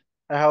price,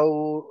 I have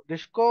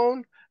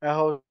discount, I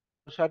have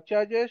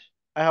surcharges,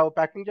 I have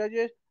packing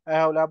charges, I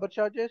have labor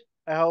charges,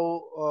 I have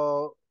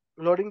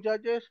loading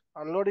charges,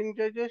 unloading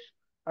charges,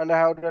 and I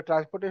have the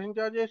transportation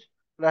charges,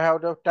 and I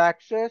have the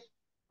taxes.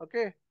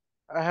 Okay,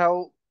 I have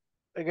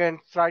again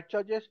freight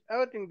charges.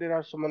 Everything there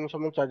are so many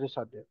charges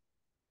are there.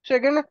 So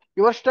again,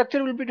 your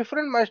structure will be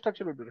different, my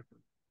structure will be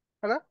different.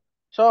 है ना?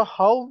 So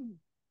how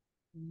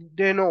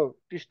they know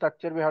the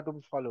structure we have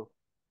to follow?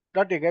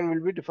 That again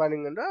will be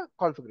defining in the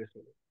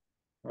configuration.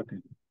 Okay.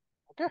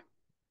 Okay.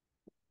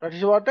 That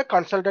is what the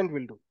consultant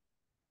will do.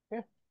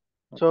 Okay.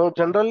 Okay. So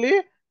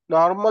generally,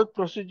 normal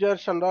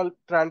procedures and all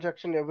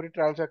transaction, every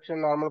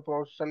transaction, normal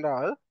process and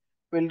all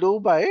will do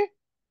by,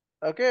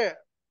 okay,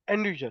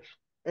 end users.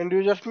 End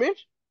users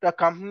means the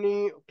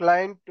company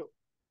client,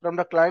 from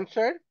the client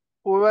side,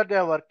 whoever they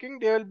are working,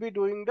 they will be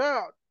doing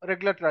the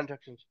regular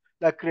transactions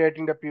like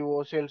creating the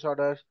PO, sales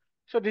orders.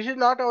 So this is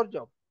not our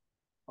job.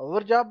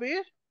 Our job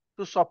is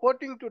to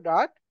supporting to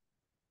that,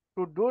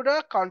 to do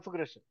the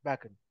configuration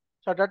backend.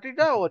 So that is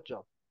the our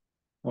job.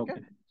 Okay.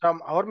 Okay. So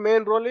our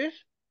main role is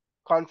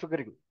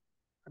configuring.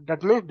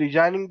 That means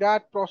designing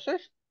that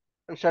process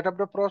and set up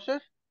the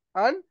process,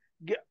 and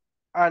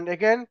and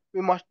again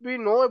we must be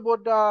know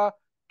about the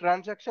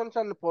transactions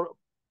and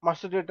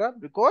master data,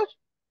 because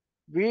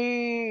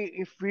we,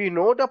 if we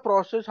know the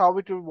process how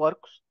it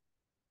works,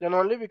 then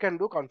only we can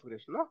do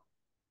configuration. No?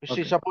 You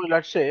see, Okay. suppose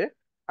let's say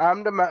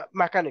I'm the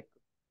mechanic.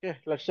 Okay,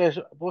 let's say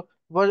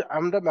suppose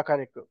I'm the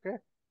mechanic. Okay,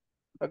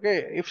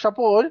 okay. If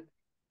suppose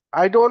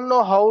I don't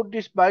know how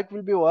this bike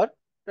will be work,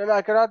 then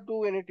I cannot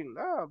do anything,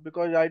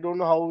 because I don't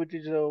know how it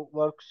is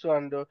works.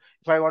 And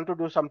if I want to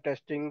do some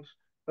testings,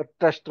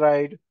 test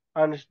ride,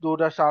 and do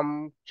the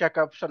some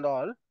checkups and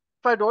all,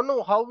 if I don't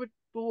know how it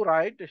to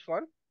ride this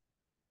one,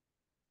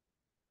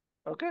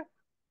 okay,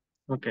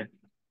 Okay.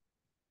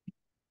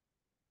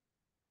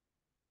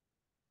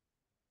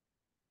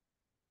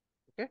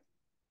 okay.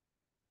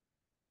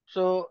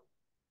 So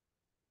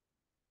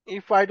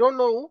if I don't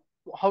know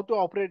how to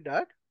operate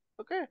that,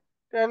 okay,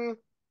 then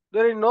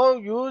there is no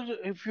use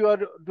if you are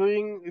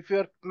doing, if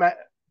you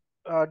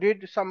are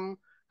did some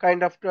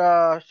kind of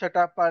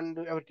setup and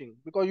everything,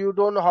 because you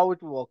don't know how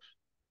it works.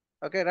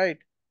 Okay, right?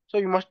 So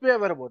you must be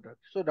aware about that.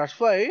 So that's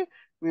why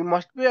we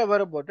must be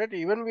aware about it.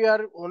 Even we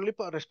are only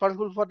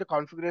responsible for the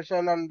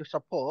configuration and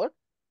support,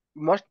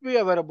 we must be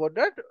aware about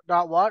that.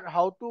 The what,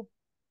 how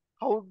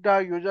the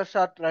users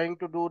are trying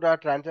to do the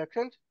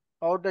transactions,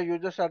 how the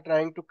users are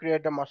trying to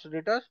create the master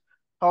data,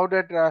 how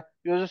the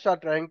users are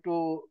trying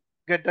to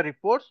get the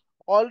reports.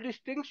 All these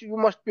things you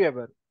must be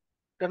aware.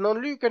 Then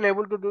only you can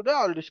able to do the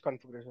all this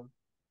configuration.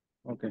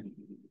 Okay.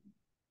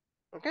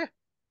 Okay,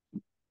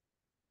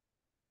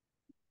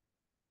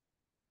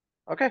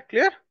 okay,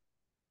 clear?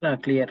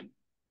 Clear.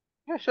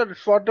 Yeah, sure.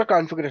 It's what the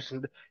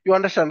configuration. You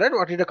understand, right?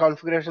 What is the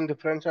configuration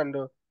difference, and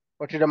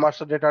what is the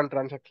master data and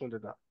transaction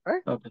data,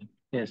 right? Okay.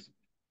 Yes.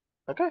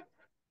 Okay.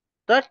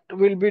 That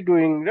will be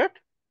doing that.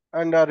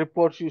 And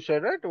reports you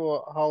said, right?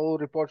 How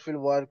reports will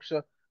work,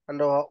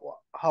 and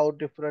how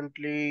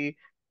differently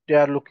they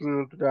are looking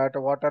into that.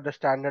 What are the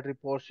standard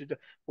reports?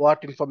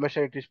 What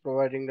information it is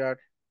providing that.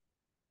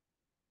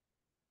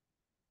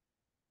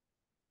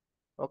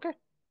 Okay.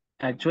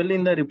 Actually,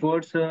 in the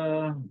reports,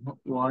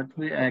 what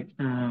we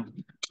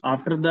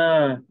after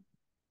the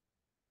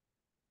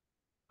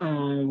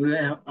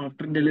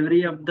after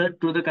delivery of the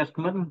to the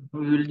customer,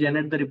 we will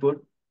generate the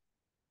report.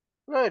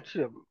 No, it's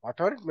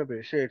whatever it may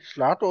be. See, it's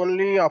not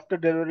only after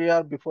delivery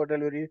or before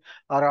delivery,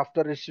 or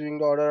after receiving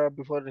the order or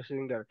before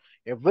receiving the order.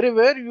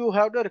 Everywhere you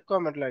have the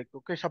requirement. Like,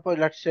 okay, suppose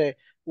let's say,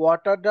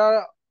 what are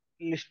the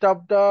list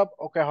of the,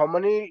 okay, how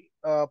many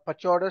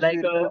purchase orders we Like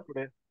received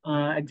today?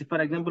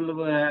 for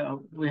example,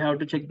 we have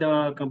to check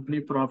the company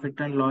profit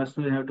and loss.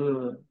 We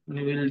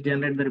will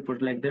generate the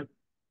report like that.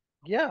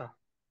 Yeah,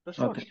 that's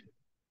what. Okay.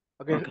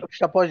 Okay, Okay.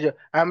 suppose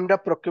I'm the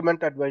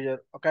procurement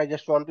advisor. Okay, I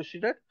just want to see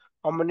that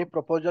how many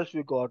proposals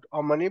we got,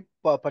 how many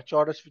purchase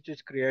orders which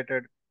is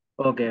created.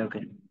 Okay.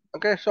 Okay.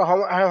 Okay, so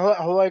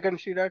how I can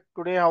see that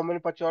today, how many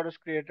purchase orders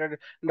created,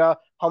 the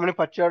how many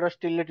purchase orders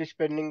still it is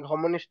pending, how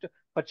many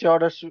purchase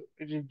orders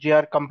it is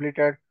GR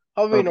completed,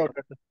 how we know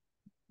Okay. that?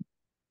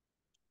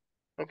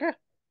 Okay,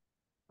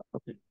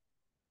 Okay.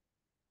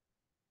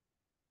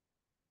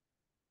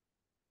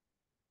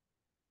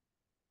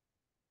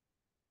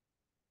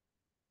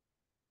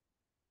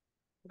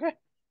 okay.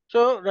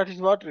 So that is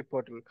what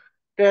reporting.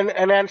 Then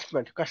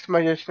enhancement,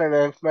 customization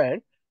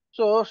enhancement.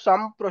 So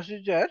some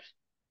procedures,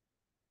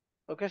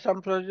 okay,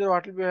 some procedure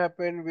what will be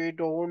happen, we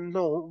don't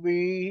know.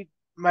 We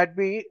might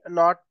be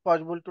not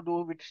possible to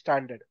do with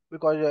standard,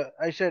 because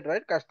I said,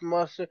 right,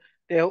 customers,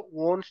 their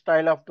own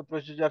style of the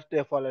procedures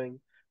they're following.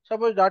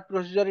 Suppose that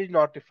procedure is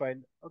not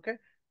defined. Okay,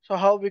 so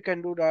how we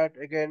can do that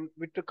again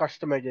with the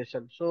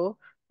customization? So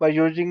by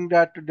using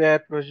that their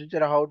procedure,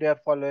 how they are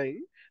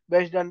following,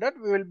 based on that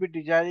we will be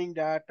designing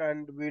that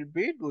and we'll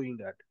be doing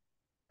that.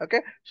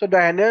 Okay, so the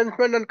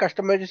enhancement and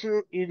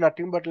customization is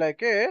nothing but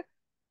like a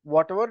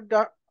whatever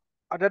the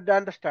other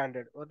than the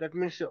standard. Or that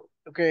means,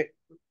 okay,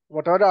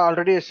 whatever the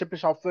already SAP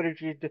software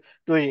it is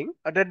doing.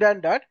 Other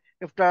than that,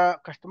 if the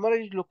customer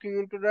is looking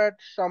into that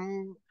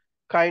some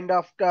kind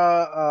of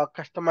the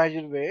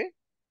customized way,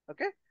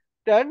 okay,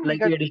 then he Like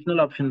can.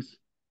 additional options.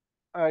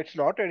 It's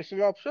not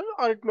additional option,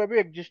 or it may be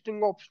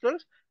existing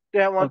optionals.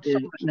 They want some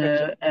Okay.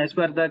 restriction As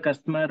per the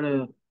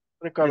customer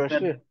requirements. See,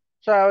 requirement.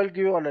 so I will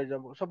give you an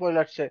example. Suppose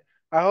let's say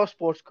I have a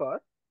sports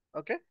car.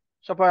 Okay.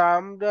 Suppose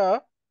I'm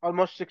the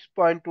almost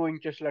 6.2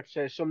 inches. Let's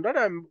say assume that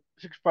I'm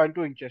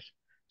 6.2 inches.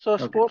 So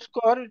Okay. sports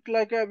car, it's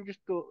like I'm just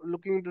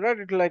looking into that.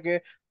 It's like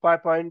a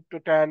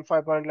 5.10,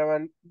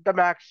 5.11. The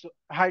max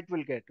height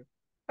will get,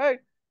 right?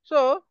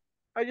 So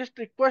I just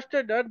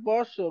requested that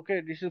boss.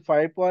 Okay, this is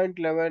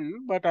 5.11,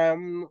 but I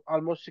am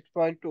almost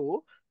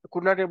 6.2. I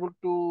could not able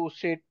to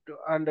sit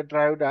and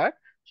drive that.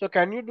 So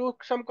can you do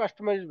some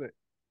customized way,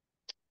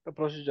 the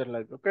procedure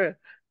like, okay? Okay.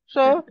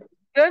 So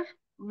then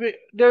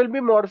they will be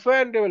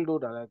modified and they will do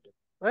that,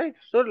 right?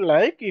 So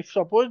like if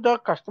suppose the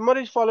customer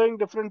is following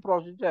different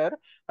procedure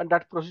and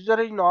that procedure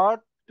is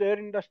not there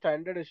in the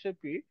standard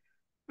SAP,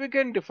 we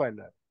can define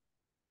that.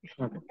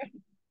 Okay.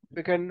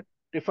 We can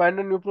define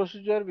a new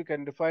procedure, we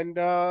can define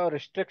the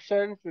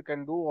restrictions, we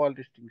can do all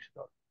these things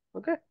now.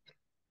 Okay,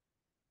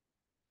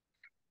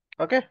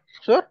 okay,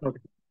 sure. Okay.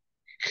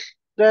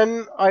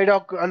 Then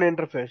IDOC an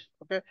interface.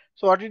 Okay,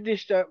 so what is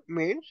this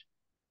means?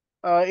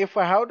 If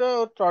I have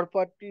the third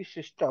party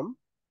system,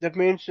 that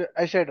means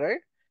I said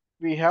right,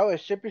 we have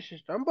SAP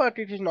system, but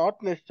it is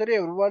not necessary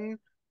everyone,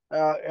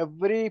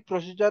 every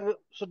procedure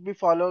should be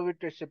followed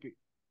with SAP.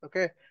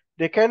 Okay,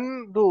 they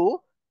can do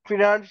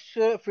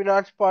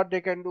finance part they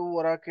can do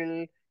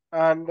Oracle,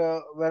 and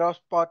warehouse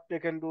part they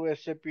can do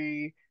SAP,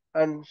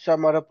 and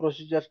some other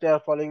procedures they are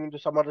following into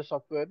some other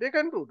software they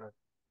can do that,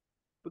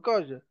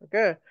 because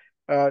okay,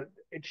 uh,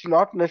 it's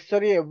not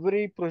necessary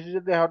every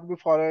procedure they have to be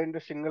followed in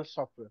the single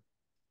software.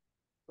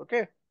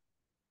 Okay,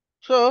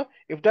 so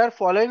if they are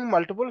following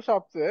multiple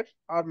softwares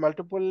or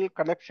multiple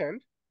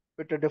connections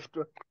with the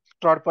different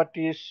third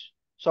parties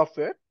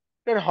software,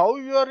 then how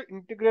you are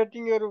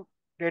integrating your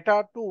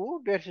data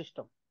to their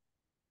system?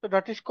 So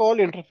that is called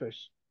interface.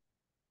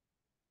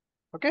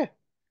 Okay,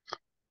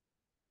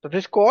 that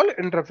is called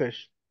interface.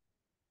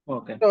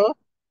 Okay. So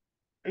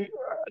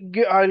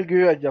I'll give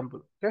you an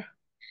example. Okay,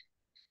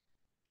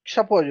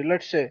 suppose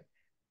let's say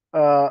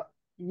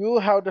you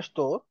have the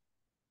store.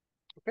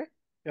 Okay,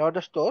 you have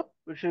the store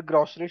which is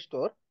grocery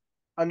store,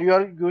 and you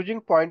are using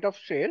point of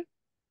sale,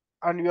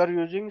 and you are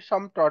using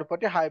some third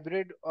party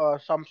hybrid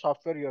some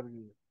software you are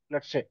using,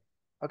 let's say.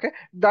 Okay,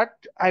 that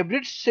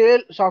hybrid sale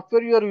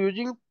software you are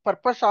using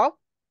purpose of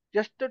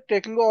just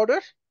taking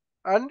orders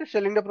and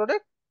selling the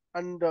product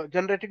and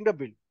generating the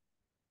bill.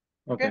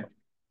 Okay, Okay.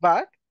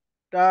 but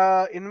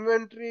the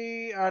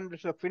inventory and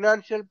the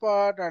financial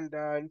part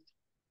and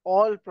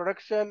all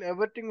production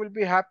everything will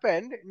be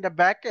happened in the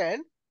back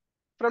end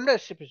from the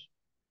SCP.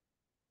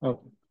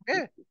 Okay.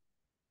 Okay,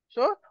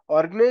 so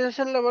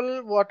organization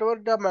level,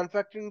 whatever the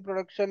manufacturing,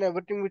 production,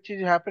 everything which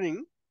is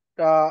happening,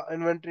 the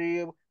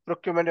inventory,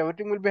 procurement,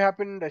 everything will be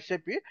happening in the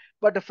SAP.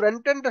 But the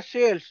front end, the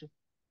sales,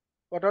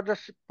 what are the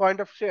point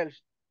of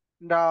sales?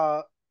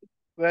 The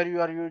where you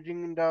are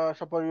using the,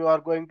 suppose you are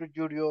going to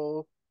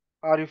Judio,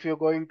 or if you're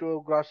going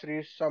to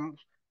groceries, some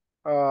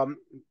um,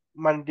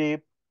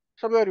 Mandip,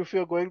 somewhere if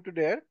you're going to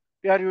there,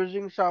 they are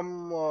using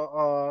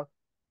some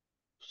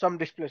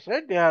displays,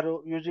 right? They are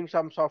using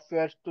some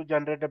softwares to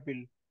generate a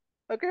bill.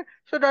 Okay,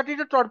 so that is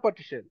a third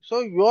party sale. So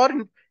you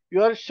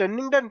are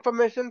sending the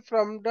information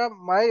from the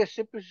my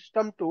SAP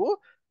system to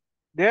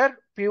their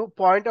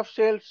point of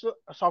sales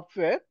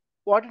software.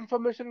 What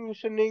information you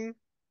sending?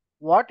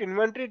 What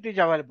inventory it is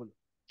available?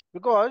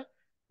 Because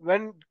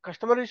when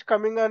customer is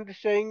coming and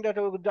saying that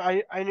oh,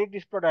 I need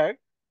this product,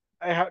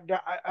 I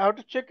have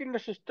to check in the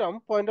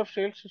system point of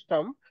sale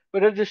system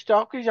whether the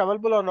stock is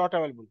available or not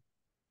available.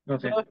 So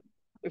Okay.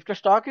 if the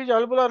stock is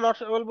available or not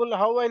available,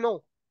 how I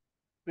know?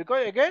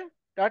 Because again,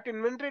 that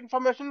inventory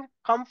information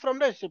come from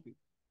the SAP.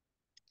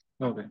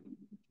 Okay.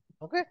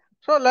 Okay,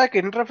 so like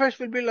interface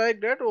will be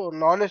like that, or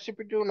non-SAP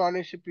to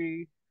non-SAP,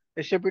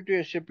 SAP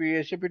to SAP,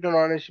 SAP to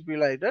non-SAP,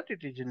 like that.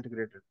 It is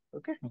integrated.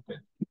 Okay, Okay.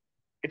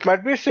 it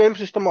might be same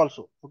system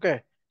also.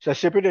 Okay, so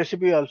SAP to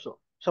SAP also.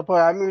 Suppose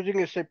I'm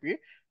using SAP,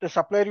 the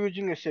supplier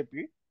using SAP,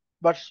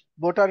 but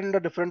both are in the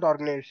different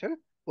organization,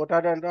 both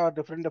are in the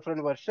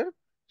different version.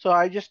 So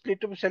I just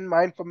need to send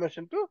my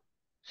information to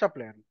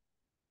supplier.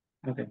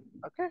 Okay.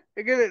 Okay.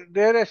 Again,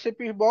 their SAP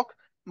box,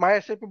 my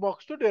SAP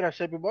box to their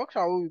SAP box,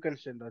 how you can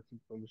send that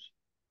information.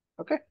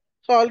 Okay.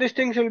 So all these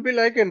things will be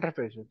like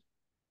interfaces.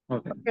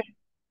 Okay. Okay.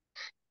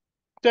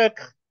 That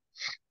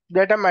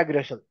data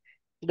migration.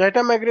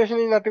 Data migration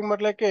is nothing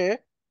but like a,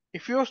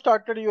 if you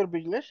started your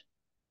business,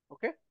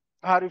 okay,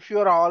 or if you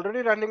are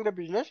already running the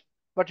business,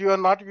 but you are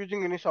not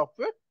using any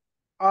software,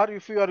 or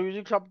if you are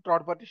using some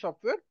third party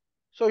software,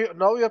 so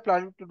now you are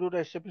planning to do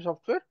the SAP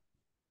software.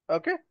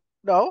 Okay.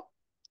 Now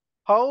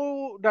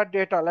how that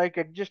data like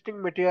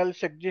existing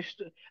materials,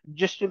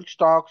 existing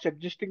stocks,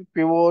 existing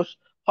POs,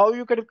 how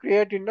you can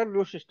create in the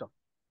new system,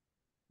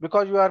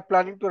 because you are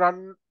planning to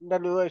run the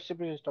new SAP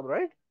system,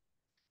 right?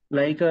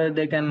 Like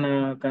they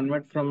can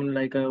convert from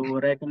like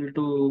Oracle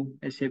to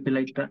SAP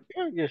like that.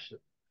 Yeah, yes.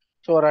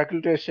 So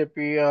Oracle to SAP,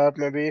 or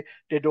maybe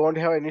they don't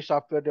have any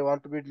software, they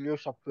want to be new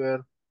software,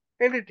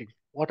 anything,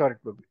 whatever it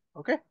may be.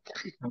 Okay.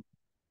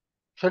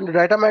 So the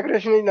data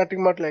migration is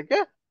nothing but like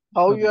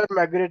how you Okay. are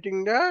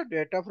migrating the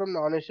data from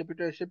non-SAP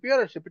to SAP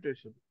or SAP to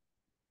SAP.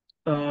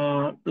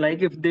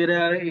 Like if they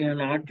are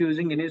not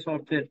using any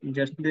software,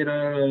 just they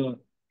are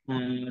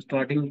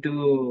starting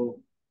to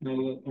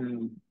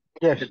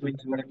Yes. That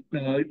means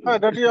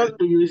That is all. start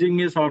to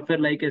using a software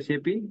like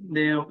SAP,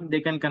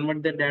 they can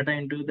convert their data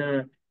into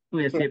the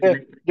to SAP They,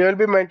 like that. they will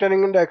be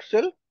maintaining in the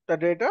Excel the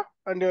data,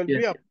 and they will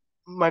be Yes,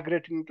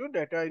 migrating to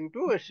data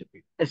into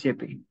SAP.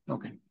 SAP.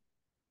 Okay,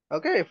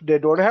 Okay, if they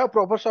don't have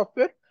proper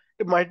software,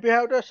 they might be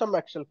have some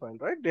Excel file,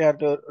 right? They are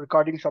the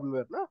recording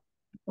somewhere, no?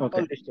 All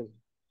okay, these things.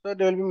 So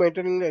they will be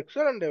maintaining the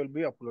Excel and they will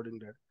be uploading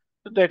that.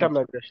 So data okay,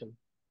 migration.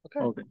 Okay.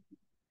 okay,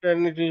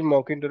 Then it is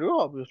mock interview,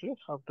 obviously.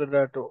 After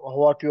that,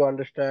 what you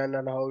understand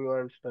and how you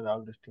understand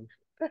all these things.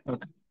 Okay.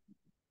 okay,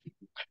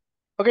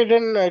 Okay,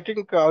 then I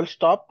think I'll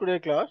stop today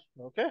class.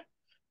 Okay.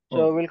 So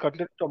okay, we'll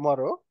continue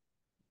tomorrow.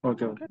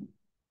 okay, Okay. okay.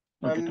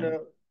 And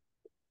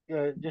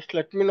Thank just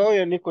let me know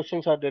any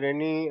questions. Are there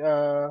any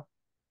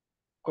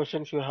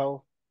questions you have?